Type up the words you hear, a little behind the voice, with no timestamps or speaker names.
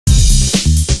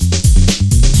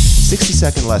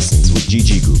60-second lessons with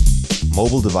GG Group,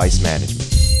 mobile device management.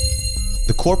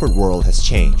 The corporate world has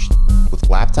changed. With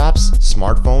laptops,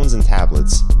 smartphones, and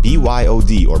tablets,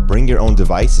 BYOD or bring your own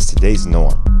device is today's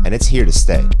norm, and it's here to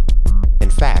stay. In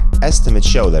fact, estimates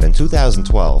show that in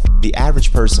 2012, the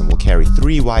average person will carry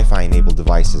 3 Wi-Fi enabled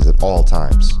devices at all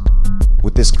times.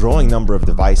 With this growing number of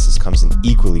devices comes an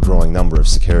equally growing number of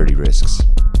security risks.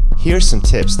 Here's some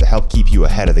tips to help keep you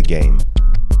ahead of the game.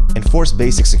 Enforce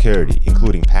basic security,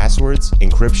 including passwords,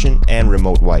 encryption, and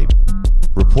remote wipe.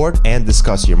 Report and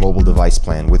discuss your mobile device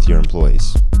plan with your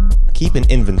employees. Keep an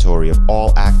inventory of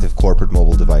all active corporate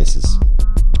mobile devices.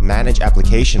 Manage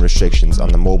application restrictions on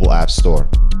the mobile app store,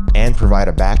 and provide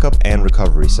a backup and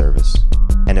recovery service.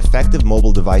 An effective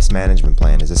mobile device management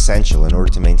plan is essential in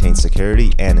order to maintain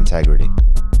security and integrity.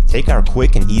 Take our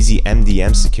quick and easy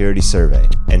MDM security survey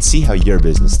and see how your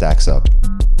business stacks up.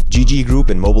 GG Group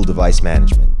and Mobile Device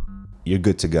Management. You're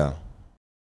good to go.